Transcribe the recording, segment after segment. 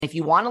If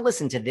you want to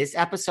listen to this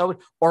episode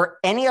or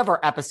any of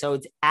our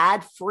episodes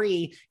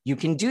ad-free, you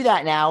can do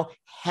that now.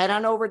 Head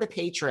on over to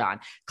Patreon.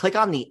 Click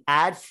on the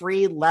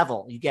ad-free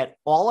level. You get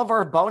all of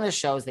our bonus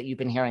shows that you've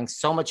been hearing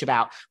so much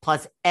about.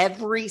 Plus,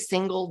 every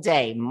single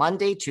day,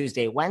 Monday,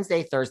 Tuesday,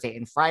 Wednesday, Thursday,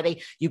 and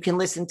Friday, you can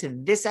listen to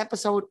this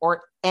episode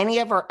or any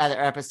of our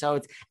other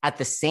episodes at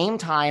the same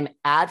time,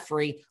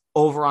 ad-free,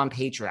 over on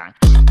Patreon.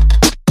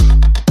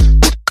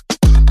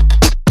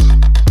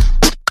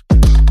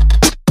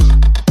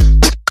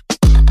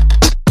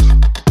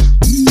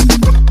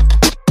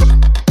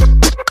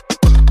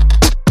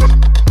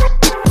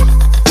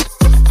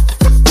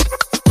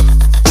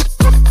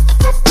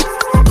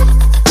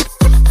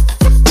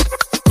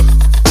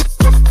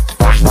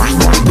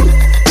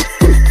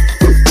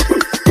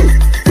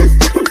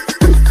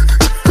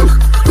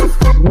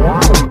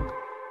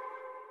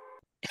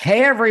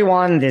 Hey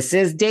everyone, this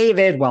is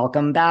David.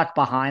 Welcome back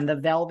behind the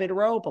velvet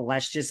rope.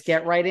 Let's just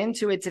get right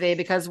into it today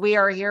because we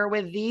are here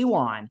with the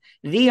one,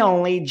 the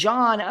only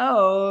John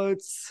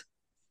Oates.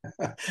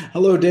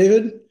 Hello,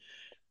 David.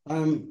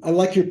 I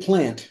like your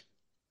plant.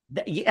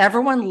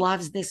 Everyone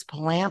loves this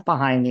plant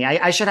behind me.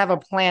 I should have a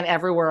plant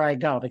everywhere I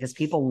go because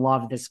people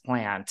love this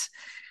plant.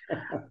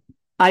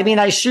 I mean,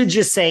 I should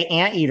just say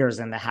anteaters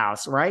in the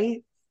house,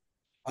 right?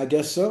 I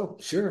guess so.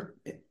 Sure.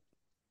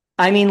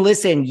 I mean,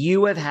 listen,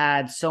 you have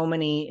had so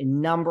many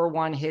number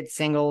one hit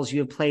singles. You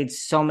have played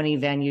so many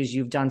venues.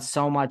 You've done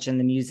so much in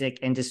the music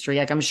industry.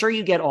 Like, I'm sure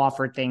you get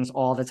offered things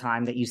all the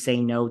time that you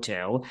say no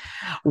to.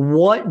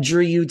 What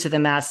drew you to the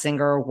Masked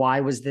Singer?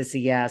 Why was this a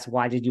yes?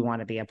 Why did you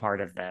want to be a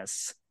part of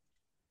this?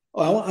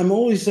 Well, I'm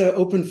always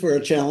open for a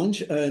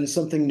challenge and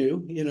something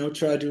new.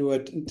 Try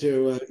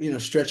to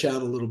stretch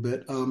out a little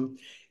bit.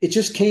 It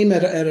just came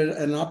at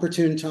an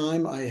opportune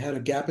time. I had a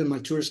gap in my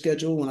tour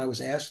schedule when I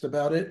was asked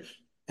about it,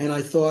 and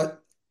I thought,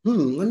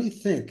 let me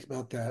think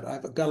about that.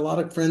 I've got a lot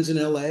of friends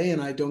in LA, and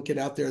I don't get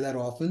out there that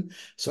often,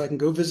 so I can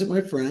go visit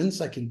my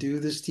friends. I can do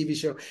this TV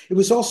show. It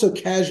was also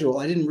casual.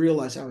 I didn't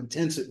realize how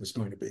intense it was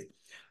going to be,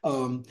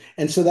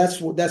 and so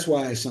that's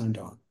why I signed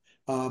on.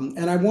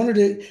 And I wanted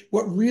to,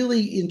 what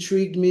really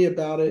intrigued me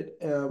about it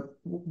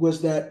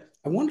was that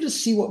I wanted to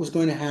see what was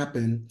going to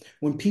happen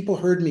when people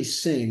heard me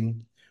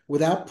sing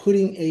without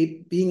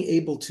being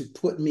able to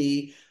put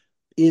me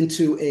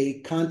into a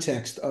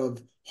context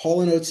of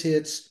Hall and Oates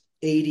hits,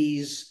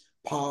 80s,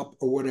 pop,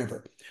 or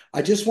whatever.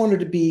 I just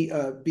wanted to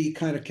be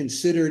kind of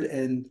considered,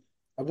 and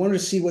I wanted to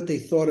see what they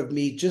thought of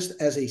me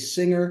just as a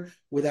singer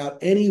without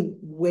any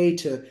way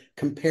to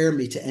compare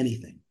me to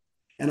anything.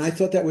 And I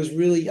thought that was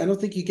really, I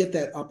don't think you get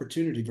that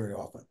opportunity very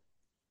often.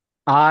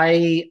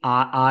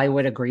 I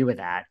would agree with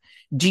that.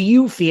 Do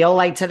you feel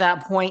like to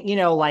that point,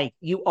 like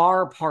you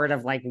are part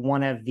of like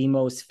one of the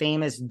most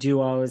famous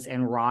duos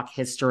in rock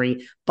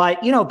history,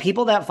 but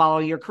people that follow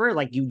your career,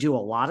 like you do a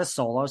lot of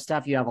solo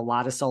stuff, you have a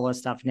lot of solo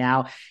stuff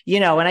now,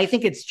 and I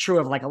think it's true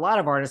of like a lot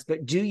of artists,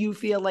 but do you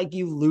feel like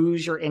you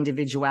lose your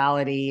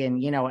individuality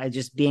and,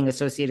 just being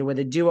associated with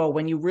a duo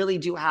when you really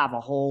do have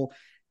a whole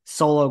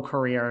solo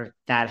career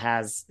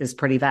that is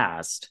pretty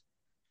vast?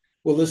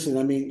 Well, listen,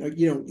 I mean,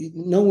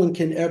 no one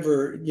can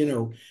ever,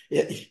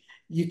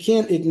 you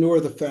can't ignore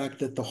the fact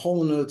that the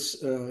Hall and Oates,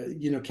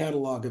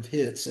 catalog of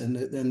hits and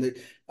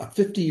a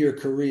 50-year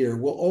career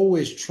will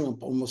always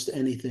trump almost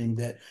anything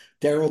that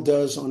Daryl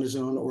does on his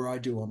own or I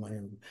do on my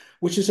own,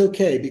 which is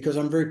okay because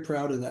I'm very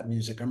proud of that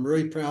music. I'm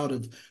very proud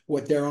of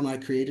what Daryl and I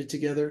created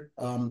together.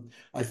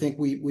 I think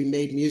we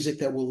made music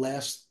that will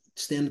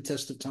stand the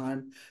test of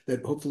time,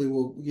 that hopefully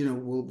will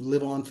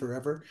live on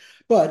forever.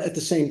 But at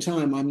the same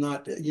time, I'm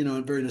not,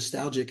 I'm very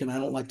nostalgic and I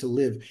don't like to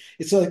live.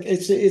 It's like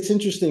it's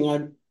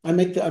interesting. I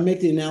make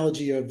the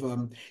analogy of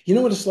you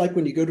know what it's like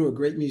when you go to a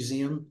great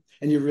museum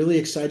and you're really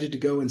excited to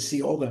go and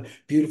see all the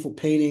beautiful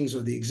paintings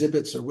or the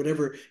exhibits or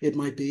whatever it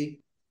might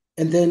be.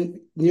 And then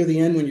near the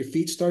end, when your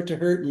feet start to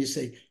hurt and you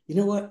say, you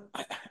know what,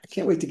 I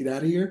can't wait to get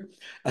out of here.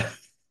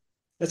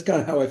 That's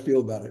kind of how I feel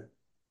about it.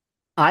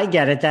 I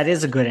get it. That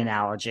is a good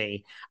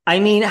analogy. I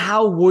mean,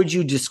 how would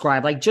you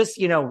describe like just,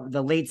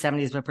 the late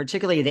 70s, but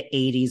particularly the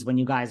 80s when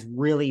you guys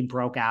really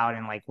broke out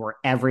and like were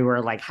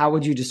everywhere? Like, how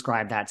would you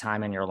describe that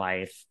time in your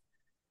life?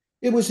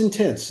 It was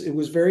intense. It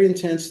was very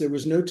intense. There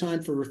was no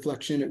time for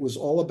reflection. It was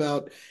a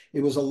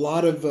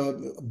lot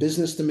of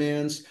business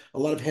demands, a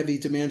lot of heavy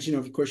demands.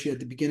 Of course, you had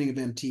the beginning of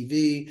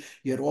MTV.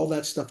 You had all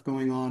that stuff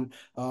going on.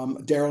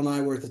 Daryl and I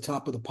were at the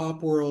top of the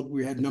pop world.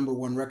 We had number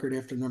one record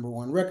after number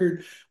one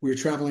record. We were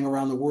traveling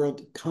around the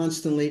world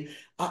constantly.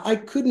 I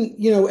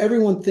couldn't,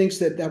 everyone thinks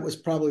that that was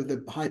probably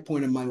the high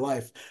point of my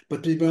life.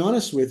 But to be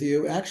honest with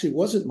you, it actually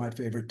wasn't my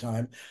favorite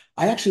time.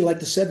 I actually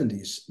liked the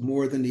 70s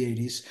more than the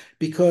 80s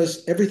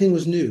because everything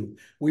was new.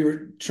 We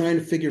were trying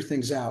to figure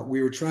things out.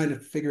 We were trying to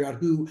figure out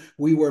who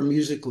we were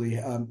musically.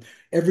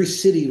 Every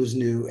city was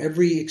new.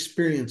 Every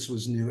experience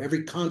was new.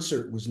 Every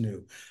concert was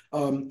new.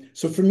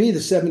 So for me, the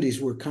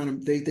 70s were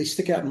they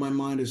stick out in my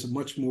mind as a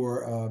much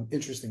more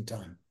interesting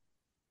time.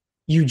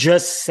 You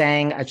just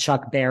sang a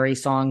Chuck Berry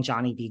song,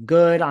 Johnny Be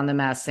Good, on The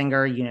Masked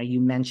Singer. You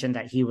mentioned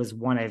that he was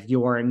one of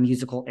your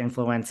musical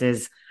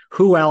influences.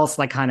 who else,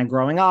 like kind of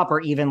growing up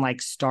or even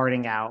like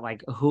starting out,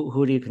 like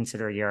who do you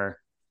consider your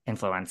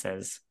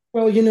influences?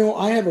 Well,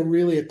 I have a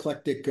really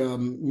eclectic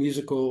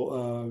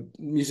musical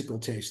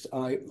taste.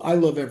 I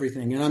love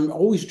everything, and I'm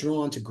always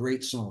drawn to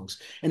great songs.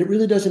 And it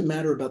really doesn't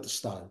matter about the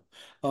style.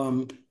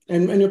 Um,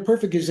 and a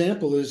perfect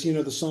example is,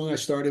 the song I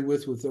started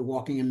with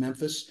 "Walking in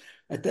Memphis."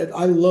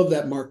 I love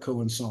that Mark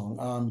Cohen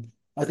song.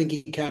 I think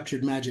he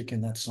captured magic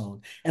in that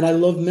song, and I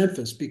love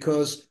Memphis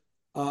because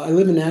I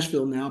live in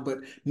Nashville now,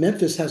 but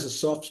Memphis has a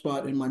soft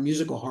spot in my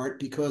musical heart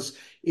because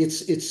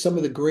it's some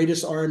of the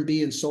greatest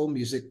R&B and soul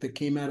music that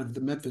came out of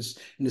the Memphis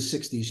in the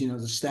 60s,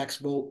 the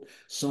Stax Volt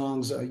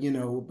songs,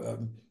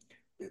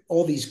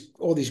 all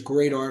these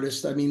great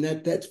artists. I mean,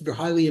 that's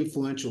highly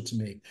influential to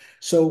me.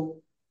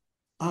 So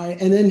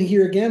and then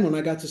here again, when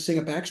I got to sing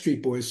a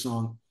Backstreet Boys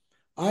song,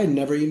 I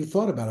never even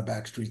thought about a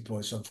Backstreet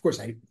Boys song. Of course,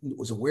 I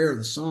was aware of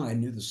the song, I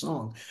knew the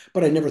song,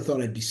 but I never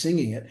thought I'd be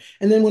singing it.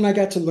 And then when I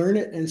got to learn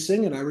it and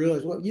sing it, I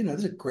realized, well, this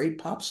is a great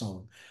pop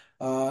song.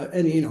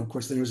 And of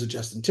course, then there was a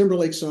Justin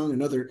Timberlake song,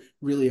 another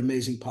really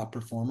amazing pop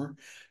performer.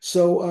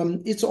 So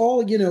it's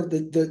all,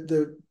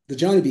 the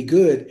Johnny B.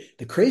 Good.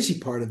 The crazy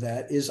part of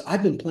that is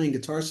I've been playing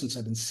guitar since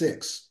I've been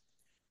 6.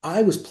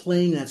 I was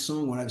playing that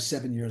song when I was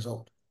 7 years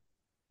old.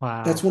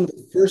 That's Wow. one of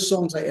the first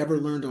songs I ever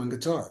learned on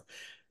guitar.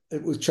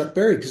 It was Chuck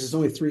Berry because it's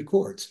only 3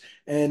 chords.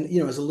 And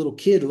as a little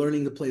kid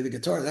learning to play the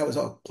guitar, that was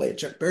all play a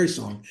Chuck Berry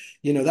song.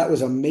 That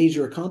was a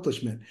major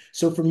accomplishment.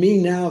 So for me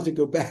now to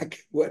go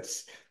back,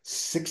 what's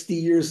 60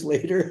 years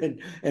later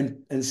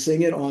and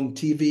sing it on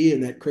TV in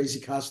that crazy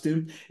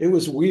costume, it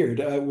was weird.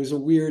 It was a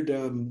weird,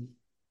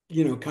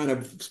 kind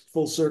of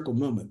full circle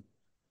moment.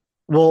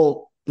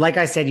 Well, like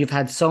I said, you've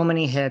had so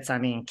many hits. I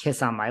mean,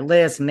 Kiss on My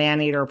List,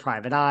 Maneater,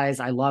 Private Eyes.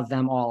 I love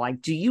them all.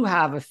 Like, do you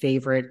have a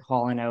favorite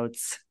Hall and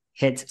Oates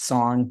hit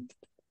song?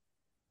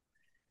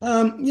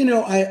 I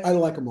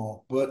like them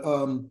all, but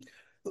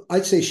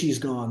I'd say She's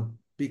Gone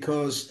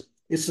because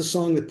it's the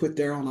song that put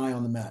Daryl and I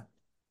on the map.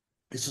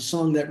 It's a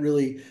song that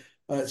really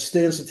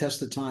stands the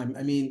test of time.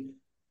 I mean,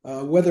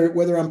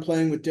 whether I'm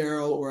playing with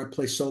Daryl or I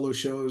play solo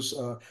shows,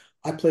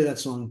 I play that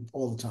song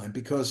all the time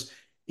because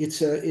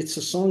it's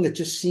a song that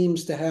just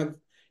seems to have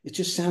it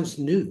just sounds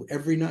new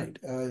every night,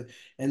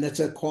 and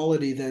that's a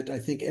quality that I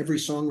think every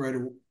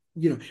songwriter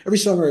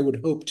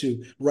would hope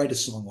to write a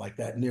song like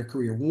that in their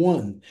career.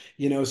 One,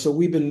 so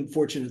we've been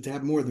fortunate to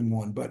have more than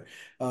one, but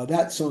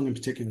that song in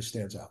particular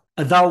stands out.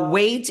 The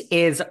wait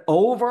is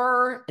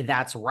over.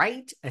 That's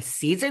right.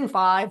 Season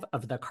 5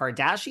 of The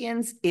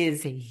Kardashians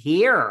is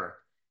here.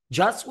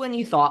 Just when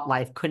you thought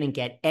life couldn't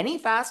get any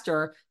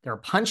faster, they're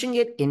punching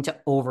it into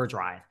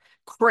overdrive.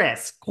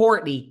 Chris,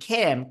 Courtney,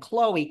 Kim,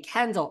 Khloe,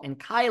 Kendall, and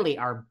Kylie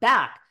are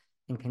back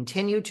and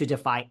continue to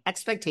defy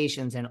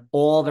expectations in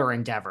all their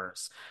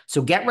endeavors.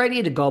 So get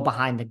ready to go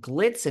behind the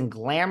glitz and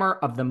glamour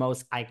of the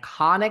most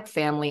iconic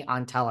family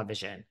on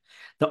television.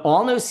 The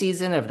all-new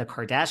season of The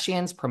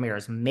Kardashians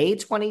premieres May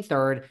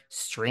 23rd,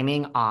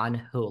 streaming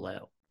on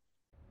Hulu.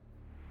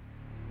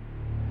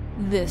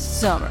 This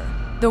summer,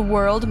 the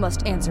world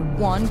must answer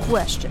one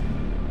question.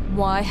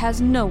 Why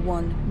has no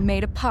one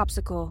made a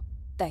popsicle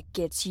that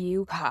gets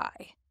you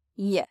high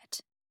yet?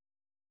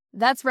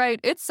 That's right,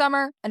 it's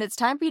summer, and it's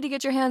time for you to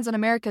get your hands on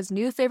America's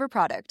new favorite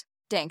product,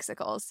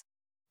 Danksicles.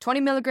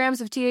 20 milligrams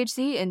of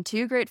THC in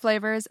 2 great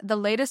flavors, the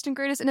latest and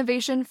greatest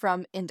innovation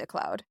from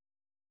IndaCloud.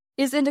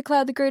 Is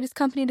IndaCloud the greatest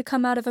company to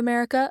come out of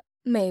America?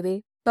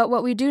 Maybe. But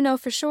what we do know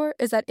for sure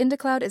is that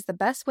IndaCloud is the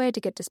best way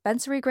to get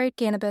dispensary-grade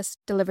cannabis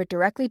delivered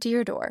directly to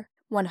your door,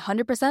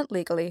 100%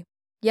 legally.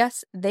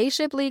 Yes, they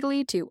ship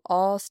legally to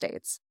all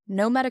states.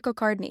 No medical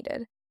card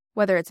needed.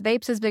 Whether it's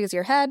vapes as big as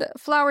your head,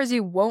 flowers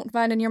you won't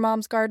find in your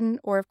mom's garden,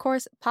 or of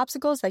course,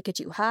 popsicles that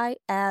get you high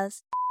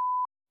as...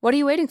 What are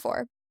you waiting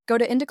for? Go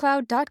to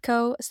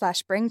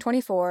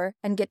indacloud.co/spring24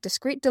 and get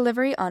discreet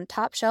delivery on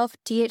top-shelf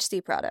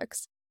THC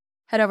products.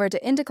 Head over to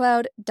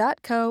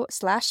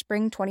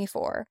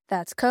indacloud.co/spring24.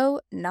 That's co,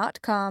 not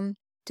com,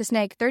 to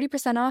snag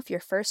 30% off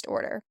your first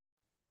order.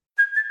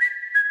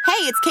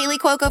 Hey, it's Kaylee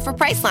Cuoco for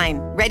Priceline.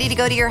 Ready to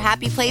go to your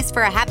happy place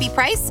for a happy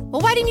price?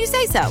 Well, why didn't you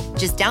say so?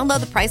 Just download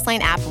the Priceline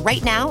app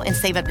right now and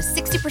save up to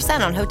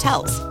 60% on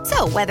hotels.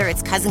 So whether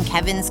it's Cousin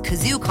Kevin's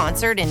Kazoo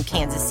Concert in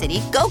Kansas City,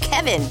 go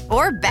Kevin,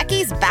 or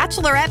Becky's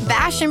Bachelorette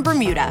Bash in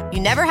Bermuda, you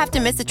never have to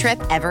miss a trip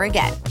ever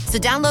again. So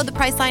download the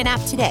Priceline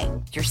app today.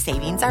 Your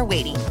savings are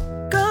waiting.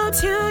 Go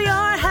to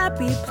your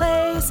happy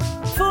place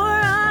for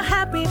a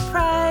happy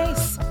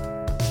price.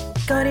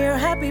 Go to your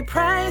happy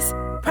price,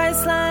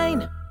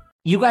 Priceline.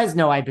 You guys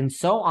know I've been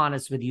so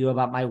honest with you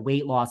about my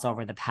weight loss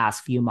over the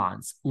past few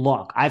months.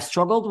 Look, I've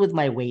struggled with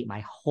my weight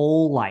my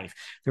whole life.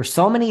 There's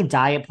so many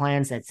diet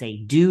plans that say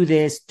do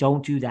this,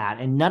 don't do that,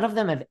 and none of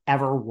them have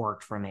ever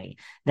worked for me.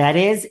 That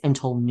is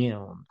until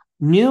Noom.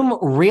 Noom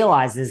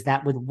realizes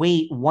that with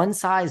weight, one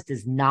size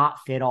does not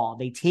fit all.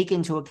 They take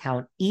into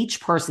account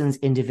each person's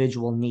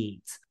individual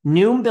needs.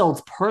 Noom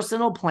builds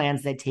personal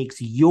plans that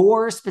takes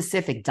your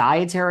specific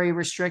dietary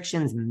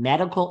restrictions,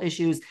 medical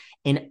issues,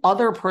 and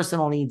other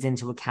personal needs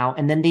into account,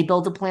 and then they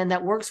build a plan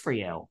that works for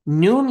you.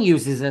 Noom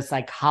uses a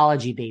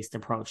psychology-based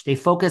approach. They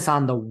focus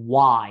on the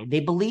why. They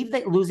believe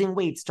that losing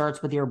weight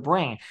starts with your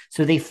brain,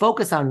 so they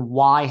focus on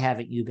why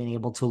haven't you been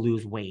able to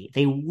lose weight.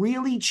 They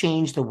really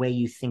change the way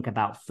you think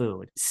about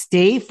food.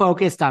 Stay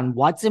focused on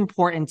what's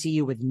important to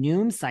you with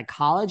Noom's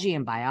psychology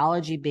and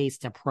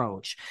biology-based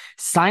approach.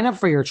 Sign up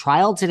for your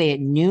trial today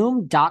at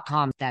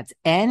Noom.com. That's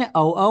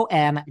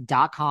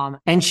Noom.com.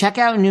 And check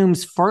out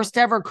Noom's first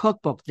ever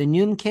cookbook, The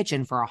Noom Kitchen,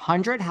 for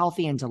 100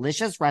 healthy and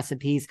delicious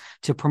recipes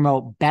to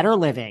promote better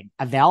living.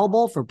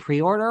 Available for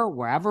pre-order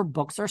wherever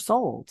books are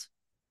sold.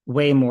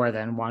 Way more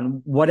than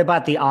one. What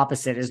about the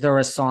opposite? Is there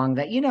a song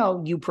that,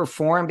 you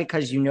perform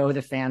because you know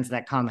the fans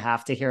that come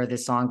have to hear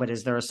this song, but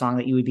is there a song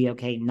that you would be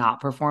okay not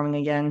performing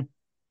again?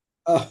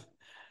 Uh,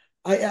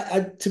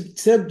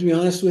 to be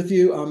honest with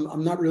you,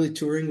 I'm not really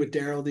touring with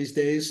Daryl these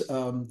days,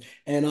 and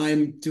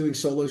I'm doing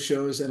solo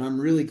shows, and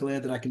I'm really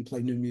glad that I can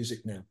play new music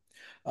now,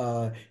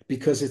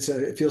 because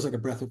it feels like a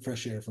breath of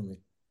fresh air for me.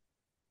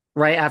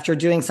 Right. After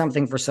doing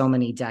something for so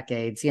many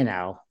decades,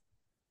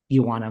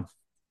 you want to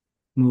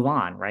move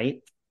on,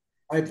 right?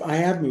 I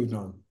have moved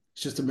on.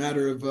 It's just a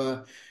matter of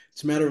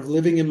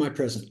living in my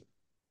present.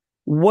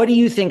 What do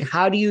you think?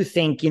 How do you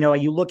think,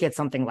 you look at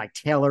something like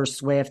Taylor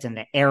Swift and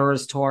the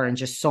Eras tour and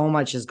just so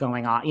much is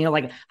going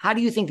on, how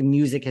do you think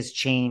music has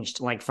changed,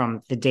 like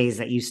from the days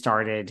that you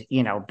started,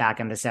 back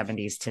in the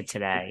 70s to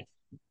today?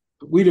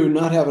 We do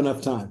not have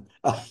enough time.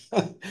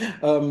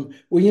 Well,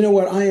 you know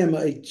what? I am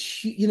a,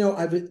 you know,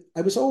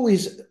 I was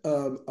always,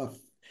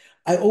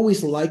 I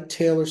always liked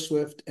Taylor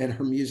Swift and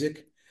her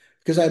music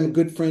because I'm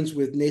good friends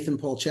with Nathan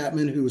Paul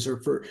Chapman, who was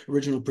her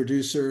original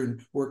producer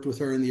and worked with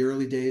her in the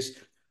early days.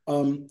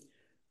 Um,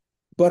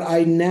 but I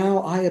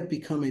have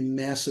become a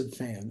massive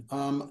fan.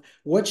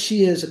 What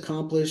she has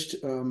accomplished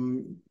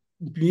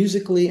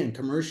musically and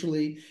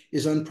commercially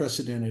is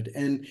unprecedented,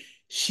 and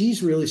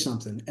she's really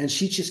something. And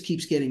she just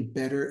keeps getting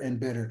better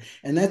and better.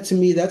 And that to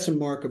me, that's a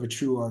mark of a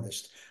true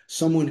artist,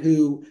 someone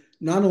who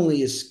not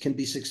only is can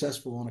be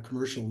successful on a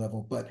commercial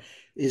level, but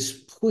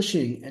is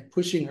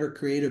pushing her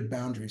creative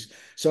boundaries.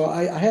 So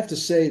I have to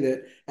say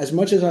that as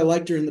much as I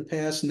liked her in the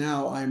past,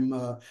 now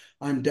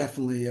I'm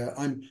definitely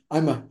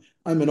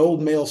I'm an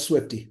old male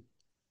Swiftie.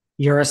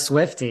 You're a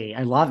Swiftie.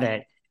 I love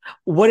it.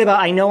 What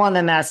about, I know on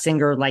the Masked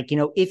Singer, like,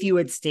 if you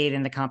had stayed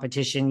in the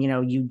competition,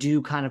 you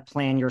do kind of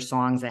plan your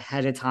songs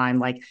ahead of time.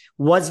 Like,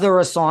 was there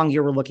a song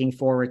you were looking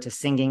forward to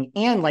singing?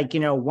 And like,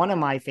 one of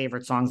my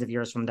favorite songs of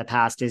yours from the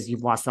past is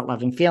You've Lost That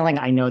Loving Feeling.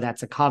 I know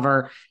that's a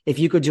cover. If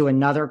you could do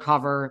another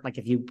cover, like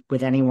if you,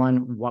 with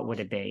anyone, what would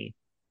it be?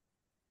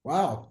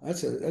 Wow,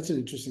 that's an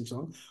interesting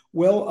song.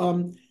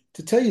 Well,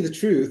 to tell you the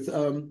truth,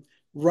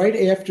 right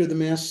after The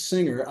Masked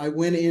Singer, I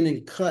went in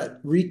and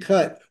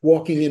recut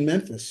Walking in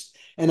Memphis,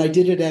 and I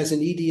did it as an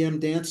EDM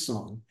dance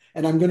song,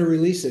 and I'm going to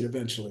release it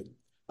eventually.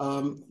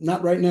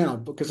 Not right now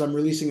because I'm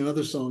releasing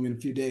another song in a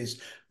few days,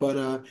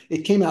 but it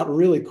came out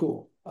really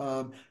cool.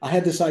 I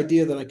had this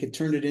idea that I could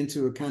turn it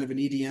into a kind of an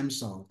EDM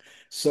song,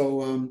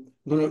 so I'm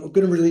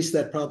gonna release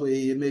that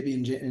probably maybe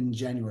in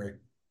January.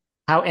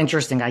 How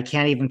interesting. I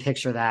can't even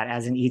picture that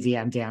as an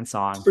EDM dance It's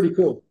song. pretty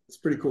cool. It's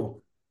pretty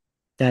cool.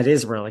 That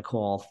is really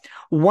cool.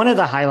 One of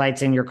the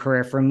highlights in your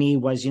career for me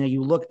was,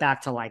 you look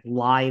back to like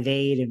Live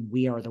Aid and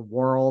We Are the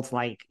World.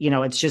 Like,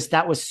 it's just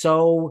that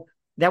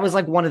was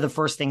like one of the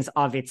first things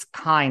of its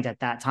kind at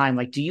that time.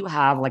 Like, do you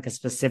have like a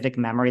specific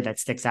memory that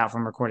sticks out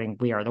from recording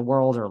We Are the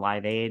World or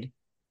Live Aid?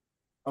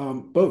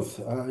 Both,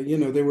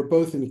 they were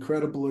both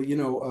incredible,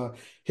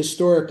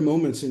 historic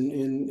moments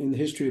in the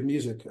history of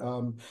music.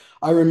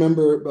 I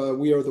remember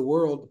We Are the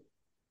World,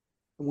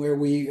 where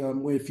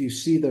if you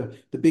see the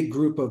big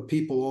group of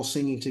people all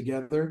singing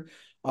together,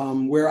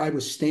 where I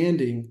was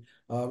standing,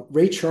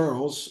 Ray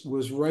Charles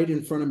was right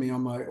in front of me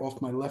on my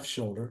off my left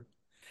shoulder,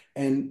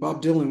 and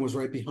Bob Dylan was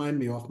right behind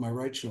me off my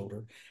right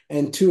shoulder,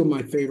 and two of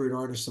my favorite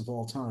artists of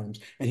all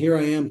times. And here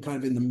I am, kind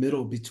of in the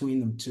middle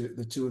between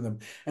the two of them.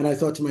 And I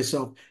thought to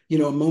myself,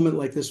 a moment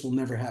like this will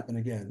never happen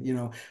again.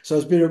 So I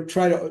was been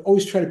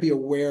always try to be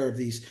aware of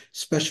these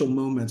special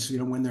moments,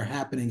 when they're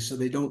happening, so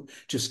they don't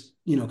just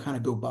kind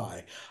of go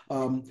by.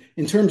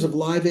 In terms of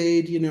Live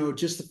Aid,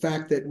 just the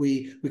fact that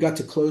we got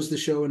to close the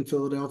show in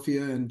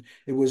Philadelphia, and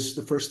it was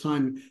the first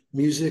time a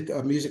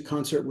music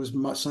concert was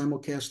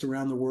simulcast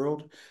around the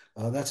world.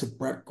 That's a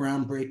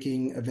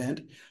groundbreaking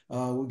event.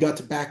 We got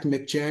to back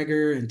Mick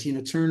Jagger and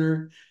Tina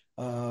Turner.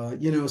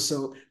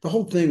 So the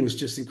whole thing was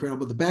just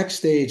incredible. The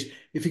backstage,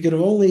 if you could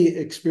have only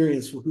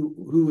experienced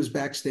who was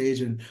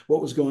backstage and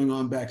what was going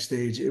on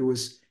backstage, it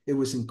was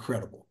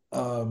incredible.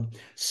 Everybody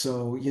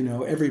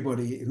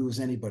who was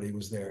anybody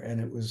was there, and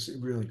it was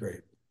really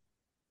great.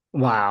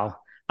 Wow.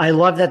 I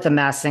love that The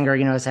Masked Singer,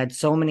 has had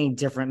so many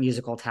different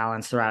musical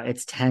talents throughout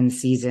its 10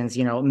 seasons,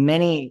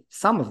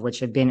 some of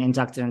which have been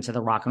inducted into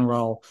the Rock and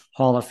Roll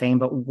Hall of Fame.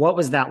 But what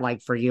was that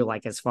like for you,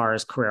 like as far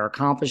as career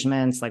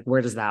accomplishments? Like,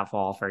 where does that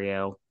fall for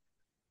you?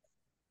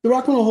 The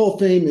Rock and Roll Hall of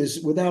Fame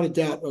is without a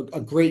doubt a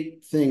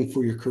great thing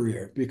for your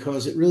career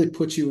because it really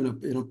puts you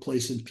in a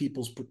place in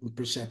people's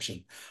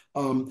perception.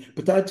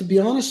 But to be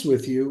honest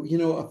with you,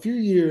 a few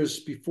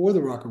years before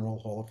the Rock and Roll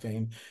Hall of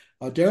Fame,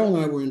 Daryl and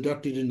I were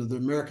inducted into the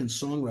American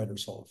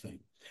Songwriters Hall of Fame.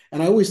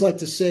 And I always like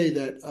to say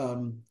that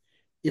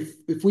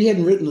if we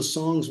hadn't written the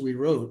songs we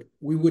wrote,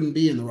 we wouldn't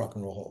be in the Rock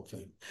and Roll Hall of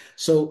Fame.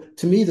 So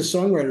to me, the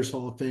Songwriters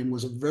Hall of Fame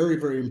was a very,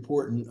 very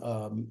important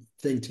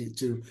thing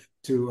to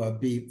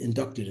be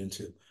inducted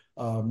into.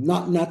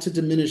 Not to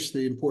diminish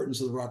the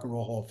importance of the Rock and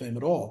Roll Hall of Fame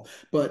at all,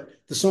 but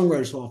the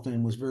Songwriters Hall of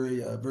Fame was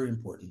very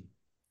important.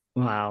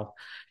 Wow.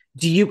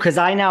 Because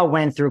I now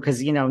went through,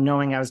 because,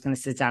 knowing I was going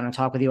to sit down and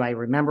talk with you, I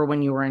remember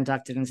when you were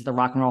inducted into the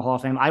Rock and Roll Hall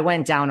of Fame, I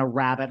went down a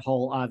rabbit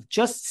hole of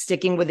just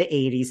sticking with the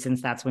 80s,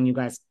 since that's when you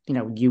guys,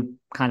 you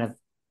kind of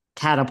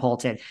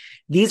catapulted.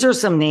 These are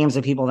some names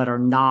of people that are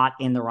not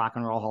in the Rock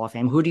and Roll Hall of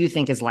Fame. Who do you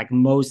think is like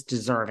most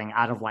deserving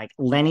out of like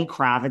Lenny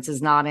Kravitz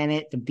is not in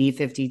it, the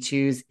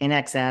B-52s,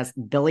 INXS,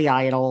 Billy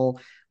Idol,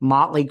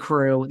 Motley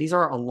Crue? These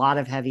are a lot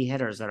of heavy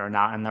hitters that are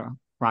not in the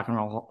Rock and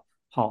Roll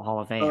Hall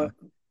of Uh, Fame.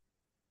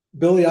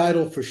 Billy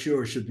Idol for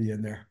sure should be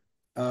in there.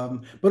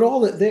 But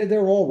all that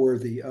they're all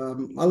worthy.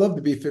 I love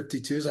the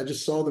B-52s. I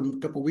just saw them a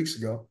couple weeks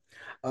ago.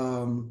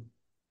 Um,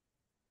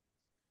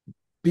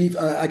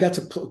 I got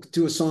to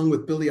do a song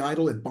with Billy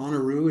Idol at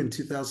Bonnaroo in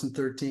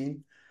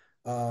 2013.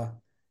 Uh, I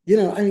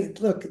mean,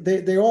 look,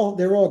 they're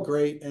all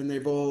great, and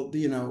they've all,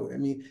 I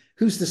mean,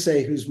 who's to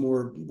say who's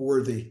more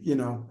worthy?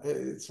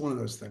 It's one of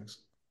those things.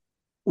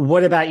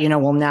 What about,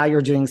 well, now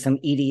you're doing some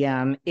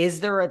EDM. Is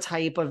there a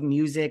type of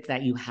music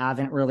that you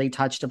haven't really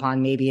touched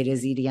upon? Maybe it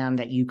is EDM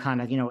that you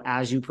kind of,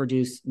 as you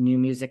produce new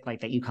music, like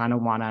that you kind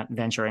of want to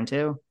venture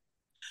into?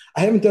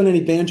 I haven't done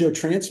any banjo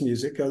trance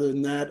music. Other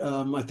than that,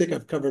 I think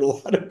I've covered a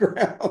lot of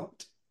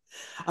ground.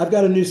 I've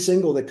got a new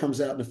single that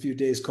comes out in a few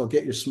days called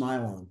Get Your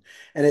Smile On.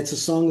 And it's a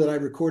song that I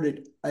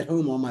recorded at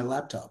home on my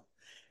laptop.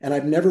 And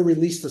I've never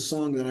released a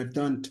song that I've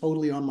done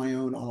totally on my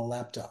own on a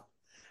laptop.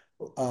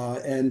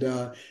 And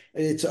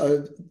it's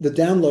the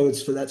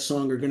downloads for that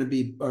song are going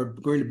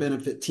to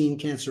benefit Teen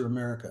Cancer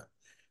America.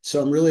 So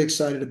I'm really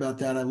excited about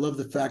that. I love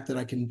the fact that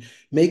I can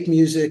make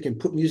music and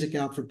put music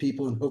out for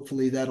people, and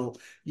hopefully that'll,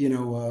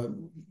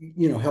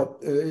 help.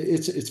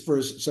 It's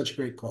for such a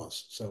great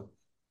cause. So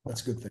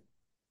that's a good thing.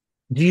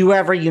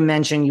 You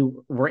mentioned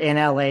you were in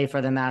LA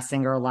for the Masked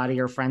Singer. A lot of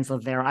your friends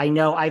live there. I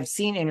know I've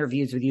seen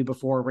interviews with you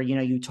before where,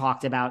 you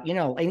talked about,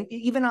 and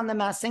even on the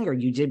Masked Singer,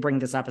 you did bring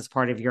this up as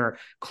part of your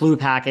clue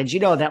package,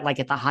 that like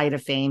at the height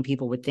of fame,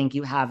 people would think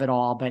you have it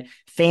all, but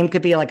fame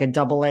could be like a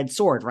double-edged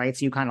sword, right?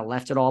 So you kind of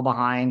left it all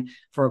behind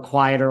for a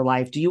quieter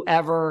life. Do you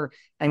ever,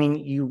 I mean,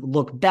 you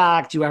look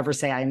back, do you ever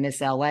say, I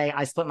miss LA?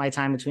 I split my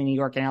time between New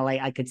York and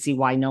LA. I could see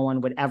why no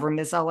one would ever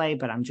miss LA,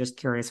 but I'm just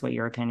curious what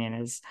your opinion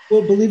is.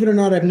 Well, believe it or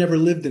not, I've never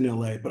lived in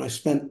LA, but I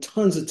spent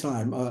tons of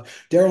time.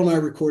 Daryl and I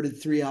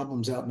recorded 3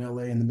 albums out in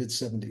LA in the mid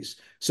 70s.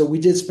 So we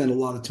did spend a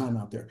lot of time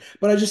out there.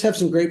 But I just have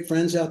some great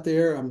friends out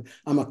there. I'm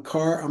a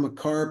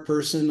car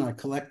person. I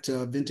collect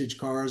vintage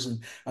cars, and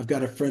I've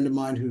got a friend of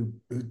mine who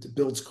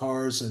builds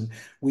cars, and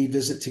we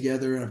visit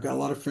together. And I've got a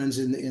lot of friends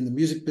in the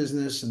music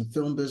business and the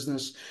film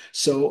business.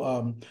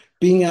 So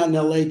being out in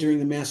LA during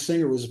the Masked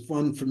Singer was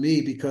fun for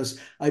me because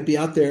I'd be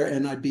out there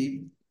and I'd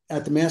be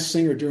at the Masked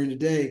Singer during the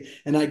day,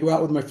 and I go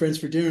out with my friends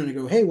for dinner, and I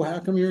go, "Hey, well, how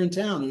come you're in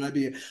town?" And I'd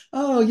be,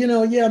 "Oh,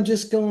 yeah, I'm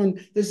just going.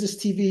 There's this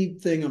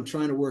TV thing I'm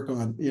trying to work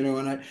on,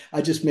 and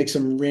I just make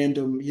some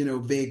random,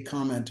 vague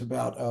comment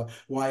about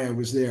why I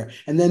was there,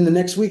 and then the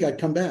next week I'd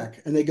come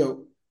back, and they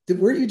go,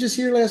 weren't you just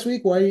here last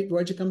week?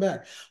 Why'd you come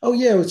back? Oh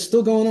yeah, it's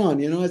still going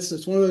on.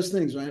 It's one of those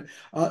things, right?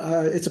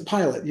 It's a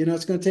pilot.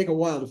 It's going to take a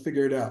while to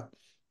figure it out.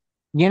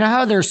 You know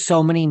how there's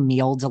so many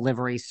meal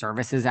delivery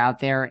services out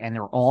there and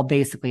they're all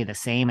basically the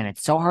same and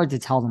it's so hard to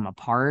tell them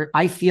apart?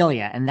 I feel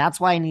you. And that's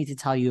why I need to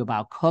tell you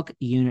about Cook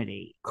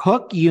Unity.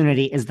 Cook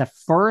Unity is the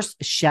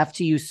first chef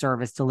to use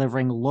service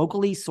delivering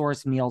locally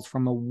sourced meals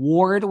from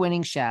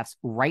award-winning chefs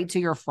right to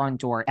your front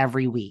door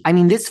every week. I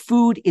mean, this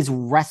food is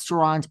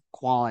restaurant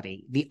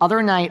quality. The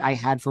other night I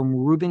had from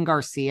Ruben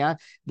Garcia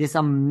this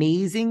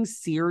amazing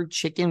seared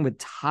chicken with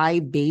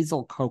Thai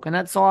basil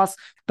coconut sauce,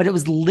 but it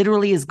was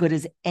literally as good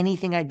as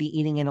anything I'd be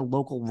eating in a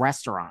local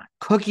restaurant.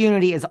 Cook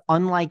Unity is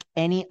unlike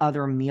any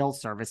other meal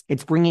service.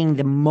 It's bringing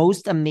the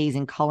most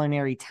amazing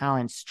culinary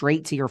talent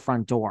straight to your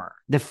front door.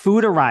 The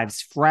food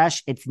arrives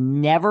fresh. It's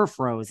never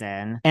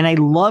frozen. And I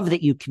love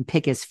that you can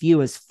pick as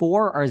few as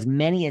 4 or as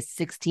many as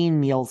 16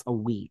 meals a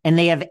week. And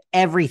they have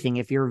everything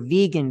if you're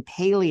vegan,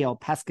 paleo,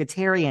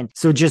 pescatarian.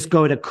 So just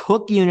go to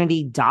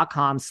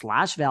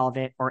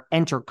cookunity.com/velvet or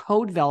enter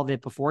code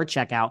velvet before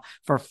checkout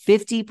for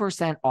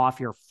 50% off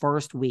your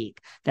first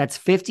week. That's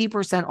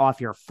 50% off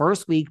your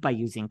first week by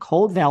using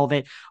code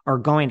velvet or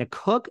going to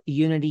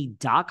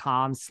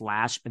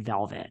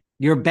cookunity.com/velvet.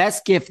 Your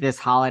best gift this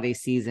holiday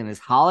season is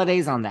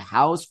Holidays on the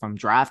House from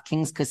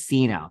DraftKings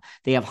Casino.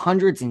 They have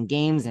hundreds in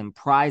games and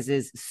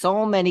prizes,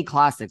 so many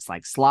classics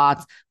like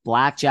slots,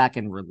 blackjack,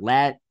 and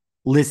roulette.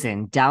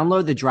 Listen,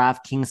 download the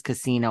DraftKings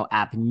Casino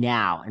app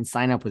now and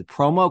sign up with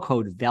promo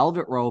code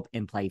Velvet Rope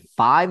and play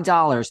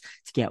 $5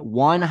 to get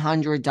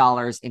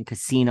 $100 in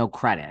casino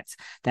credits.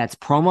 That's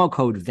promo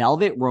code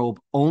Velvet Rope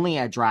only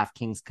at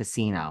DraftKings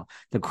Casino.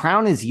 The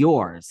crown is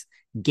yours.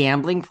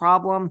 Gambling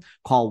problem?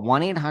 Call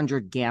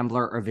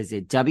 1-800-GAMBLER or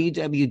visit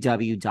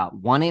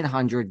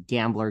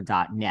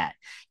www.1800gambler.net.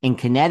 In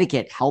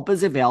Connecticut, help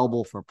is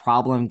available for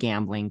problem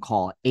gambling.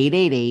 Call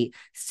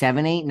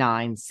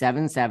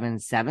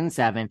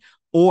 888-789-7777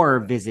 or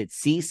visit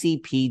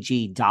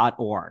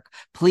ccpg.org.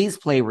 Please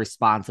play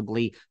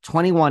responsibly,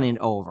 21 and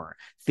over.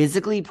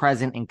 Physically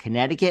present in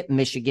Connecticut,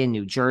 Michigan,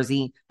 New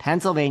Jersey,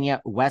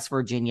 Pennsylvania, West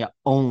Virginia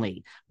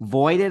only.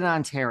 Void in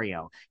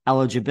Ontario.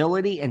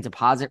 Eligibility and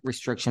deposit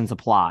restrictions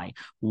apply.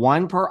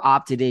 One per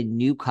opted-in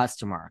new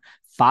customer.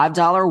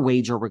 $5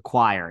 wager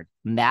required.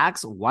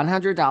 Max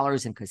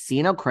 $100 in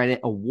casino credit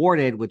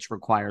awarded, which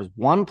requires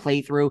one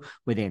playthrough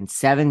within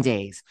 7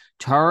 days.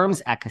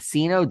 Terms at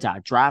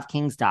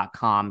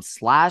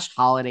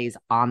casino.draftkings.com/holidays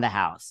on the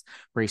house.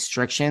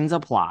 Restrictions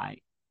apply.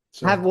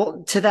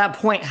 So, To that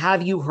point,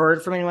 have you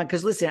heard from anyone?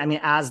 Because listen, I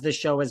mean, as the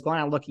show is going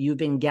on, look, you've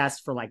been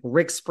guests for like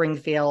Rick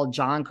Springfield,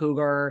 John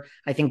Cougar.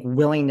 I think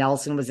Willie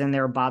Nelson was in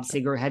there, Bob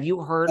Seger. Have you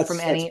heard from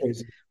any?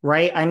 crazy.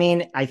 Right? I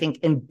mean, I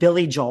think in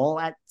Billy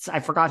Joel, I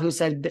forgot who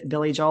said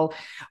Billy Joel.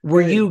 Were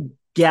you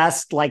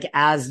guest like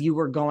as you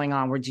were going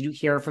on? Did you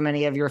hear from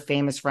any of your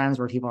famous friends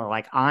where people are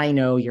like, I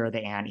know you're the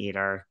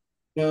anteater?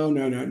 No.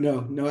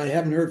 I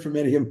haven't heard from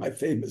any of my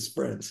famous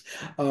friends.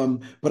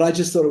 But I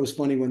just thought it was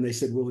funny when they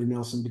said Willie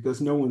Nelson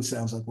because no one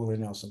sounds like Willie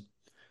Nelson.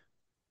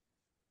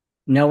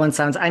 No one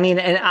sounds, I mean,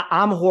 and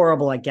I'm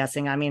horrible at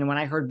guessing. I mean, when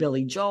I heard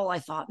Billy Joel, I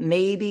thought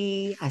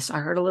maybe I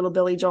heard a little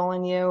Billy Joel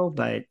in you,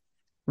 but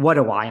what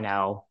do I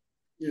know?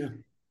 Yeah.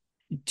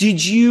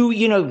 Did you,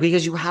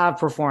 because you have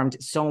performed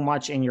so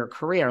much in your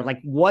career,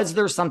 like, was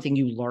there something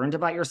you learned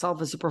about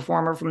yourself as a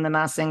performer from The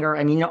Masked Singer?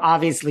 I mean,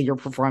 obviously you're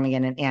performing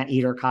in an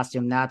anteater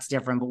costume. That's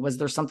different. But was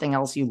there something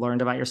else you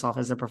learned about yourself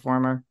as a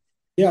performer?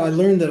 Yeah, I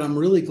learned that I'm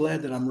really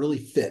glad that I'm really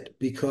fit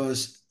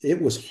because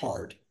it was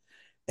hard.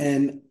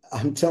 And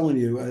I'm telling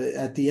you,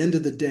 at the end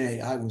of the day,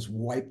 I was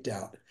wiped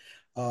out.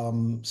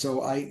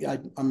 So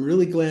I'm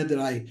really glad that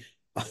I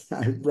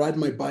ride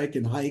my bike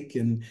and hike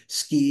and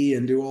ski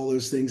and do all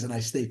those things and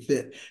I stay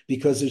fit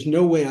because there's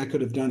no way I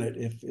could have done it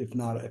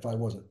if I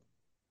wasn't.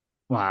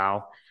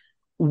 Wow.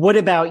 What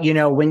about,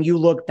 when you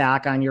look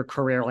back on your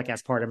career, like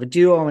as part of a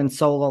duo and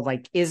solo,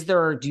 like,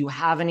 do you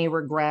have any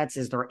regrets?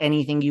 Is there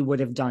anything you would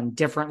have done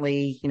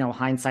differently?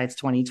 Hindsight's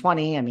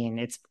 2020. I mean,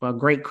 it's a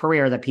great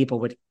career that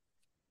people would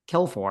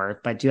kill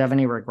for, but do you have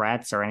any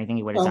regrets or anything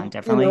you would have done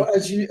differently?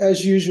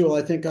 As usual,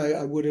 I think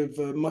I would have,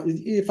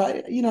 if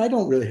I, I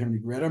don't really have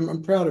regret.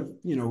 I'm proud of,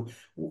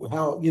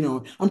 how,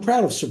 I'm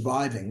proud of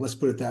surviving. Let's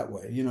put it that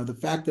way. The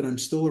fact that I'm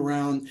still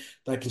around,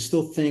 that I can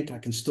still think, I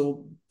can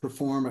still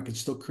perform, I can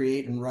still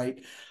create and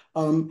write.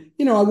 I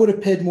would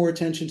have paid more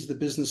attention to the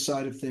business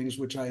side of things,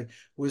 which I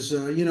was,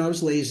 I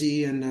was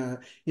lazy. And,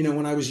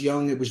 when I was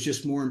young, it was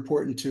just more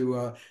important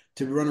to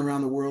run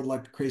around the world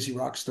like a crazy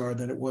rock star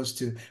than it was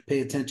to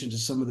pay attention to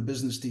some of the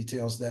business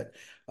details that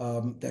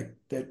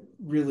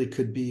really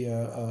could be,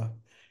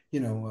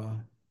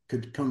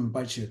 could come and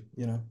bite you.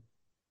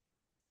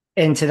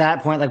 And to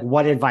that point, like,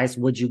 what advice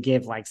would you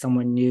give like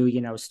someone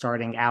new,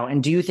 starting out?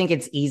 And do you think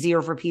it's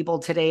easier for people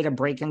today to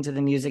break into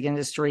the music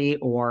industry,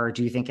 or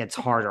do you think it's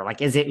harder? Like,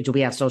 do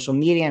we have social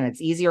media and it's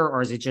easier,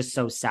 or is it just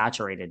so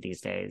saturated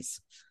these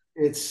days?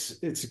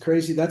 It's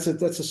crazy. That's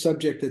a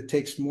subject that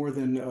takes more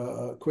than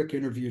a quick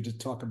interview to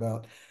talk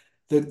about.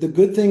 The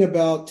good thing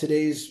about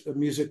today's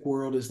music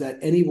world is that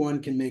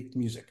anyone can make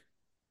music.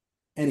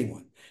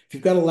 Anyone. If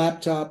you've got a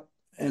laptop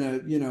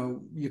and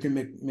you can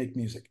make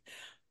music.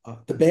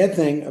 The bad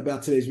thing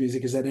about today's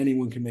music is that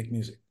anyone can make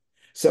music.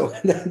 So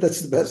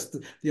that's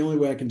the only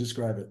way I can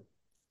describe it.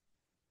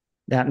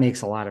 That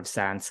makes a lot of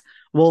sense.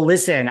 Well,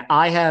 listen,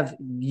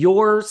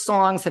 your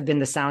songs have been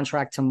the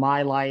soundtrack to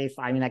my life.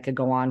 I mean, I could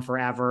go on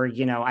forever.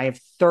 I have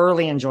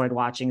thoroughly enjoyed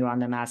watching you on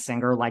The Masked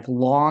Singer. Like,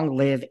 long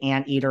live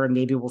Anteater, and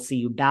maybe we'll see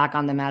you back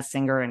on The Masked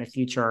Singer in a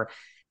future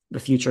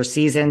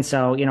season.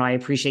 So, I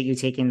appreciate you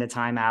taking the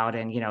time out,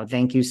 and,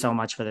 thank you so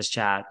much for this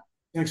chat.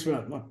 Thanks for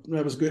that.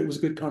 That was good. It was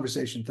a good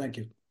conversation. Thank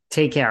you.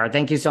 Take care.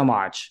 Thank you so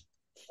much.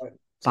 Right.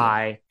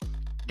 Bye.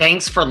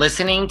 Thanks for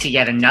listening to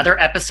yet another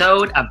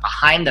episode of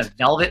Behind the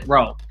Velvet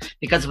Rope.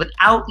 Because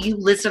without you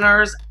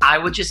listeners, I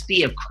would just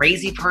be a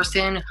crazy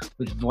person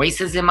with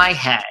voices in my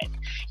head.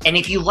 And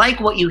if you like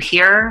what you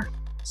hear,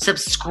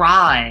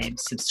 subscribe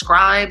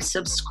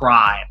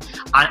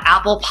on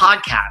Apple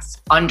Podcasts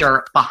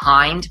under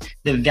Behind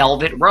the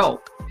Velvet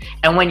Rope.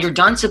 And when you're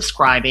done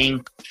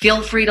subscribing,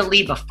 feel free to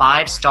leave a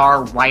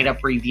 5-star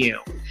write-up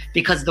review,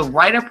 because the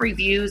write-up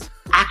reviews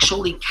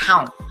actually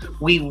count.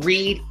 We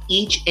read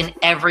each and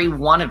every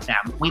one of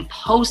them. We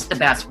post the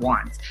best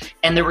ones,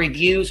 and the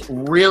reviews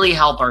really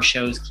help our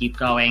shows keep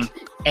going.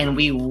 And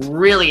we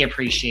really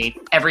appreciate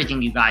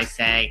everything you guys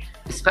say,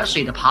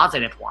 especially the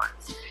positive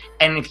ones.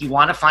 And if you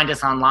want to find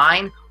us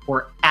online,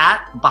 We're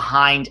at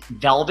Behind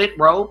Velvet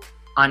Rope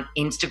on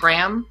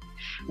Instagram.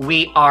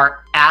 We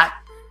are at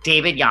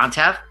David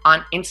Yontef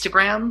on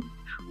Instagram.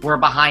 We're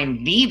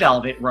Behind the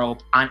Velvet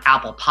Rope on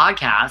Apple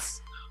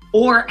Podcasts.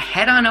 Or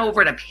head on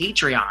over to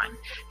Patreon,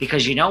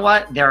 because you know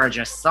what? There are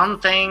just some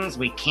things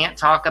we can't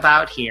talk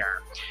about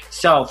here.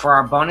 So for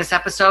our bonus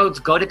episodes,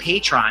 go to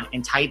Patreon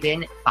and type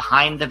in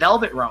Behind the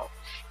Velvet Rope.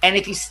 And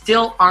if you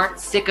still aren't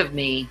sick of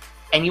me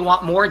and you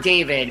want more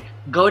David,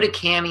 go to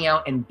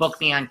Cameo and book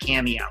me on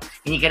Cameo.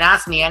 And you can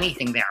ask me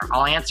anything there.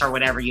 I'll answer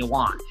whatever you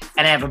want.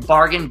 And I have a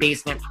bargain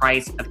basement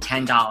price of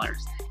 $10.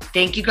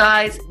 Thank you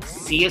guys.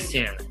 See you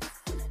soon.